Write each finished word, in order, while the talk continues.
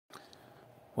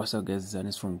What's up guys,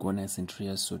 Zanis from Nice and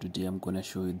Trias. So today I'm gonna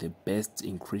show you the best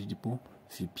incredible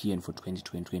VPN for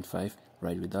 2025.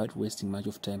 Right, without wasting much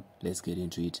of time, let's get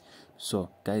into it. So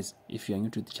guys, if you are new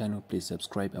to the channel, please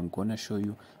subscribe. I'm gonna show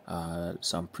you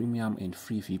some premium and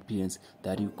free VPNs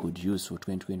that you could use for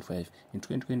 2025. In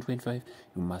 2025,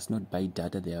 you must not buy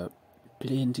data. There are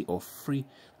plenty of free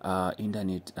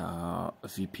internet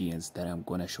VPNs that I'm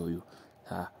gonna show you.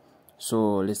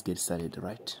 So let's get started.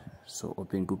 Right, so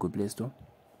open Google Play Store.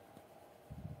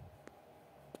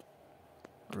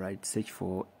 Right, search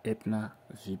for Epna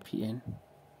VPN,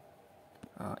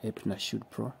 Epna Shield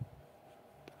Pro.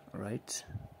 Right,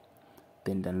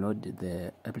 then download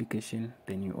the application,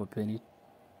 then you open it.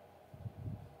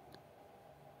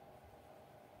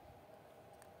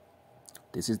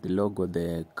 This is the logo,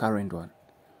 the current one.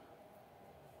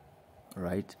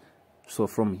 Right, so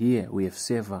from here we have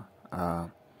server,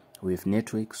 we have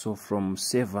network. So from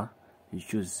server you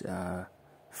choose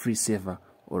free server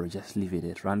or just leave it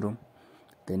at random.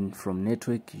 Then from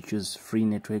network you choose free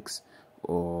networks,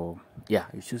 or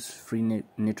you choose free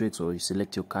networks, or you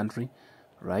select your country.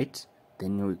 Right,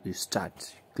 then you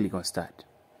start, click on start,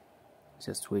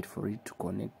 just wait for it to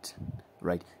connect.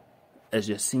 Right, as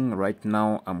you're seeing right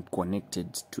now, I'm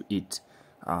connected to it.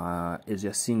 As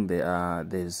you're seeing there,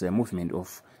 there's a movement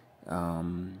of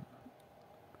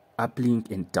uplink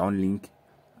and downlink.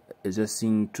 As you're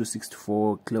seeing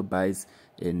 264 kilobytes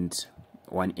and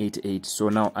 188. So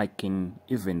now I can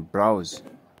even browse.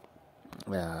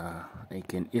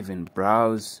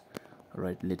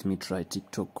 Right, let me try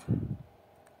TikTok.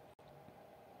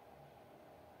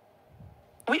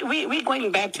 We're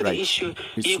going back to the issue.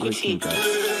 It's working, guys.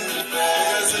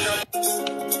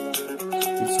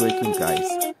 It's working,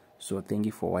 guys. So thank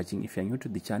you for watching. If you're new to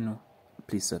the channel,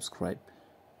 please subscribe.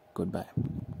 Goodbye.